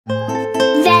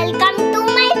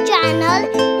channel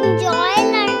Enjoy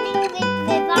Learning with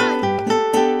Vivan.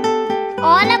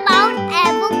 All about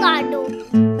avocado.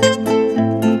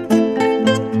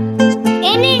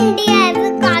 In India,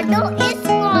 avocado is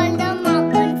called the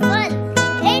Makan Fal.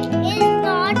 It is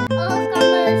not a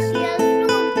commercial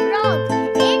fruit crop.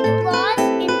 It was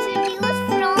introduced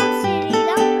from Sri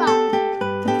Lanka.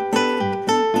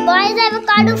 Why is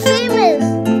avocado famous?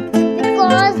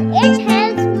 Because it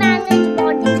helps manage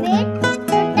body weight,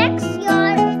 protects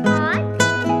your heart,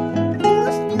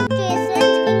 boosts nutrition,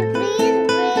 increase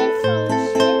brain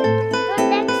function,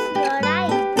 protects your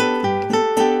eyes.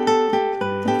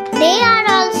 They are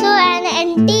also an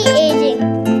anti-aging.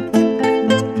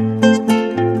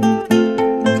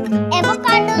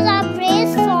 Avocados are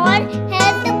praised for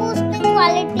health boosting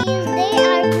qualities. They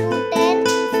are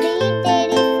gluten-free,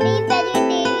 dairy-free,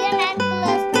 vegetarian and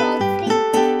cholesterol-free.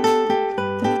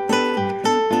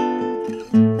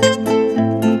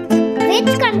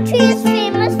 Which country is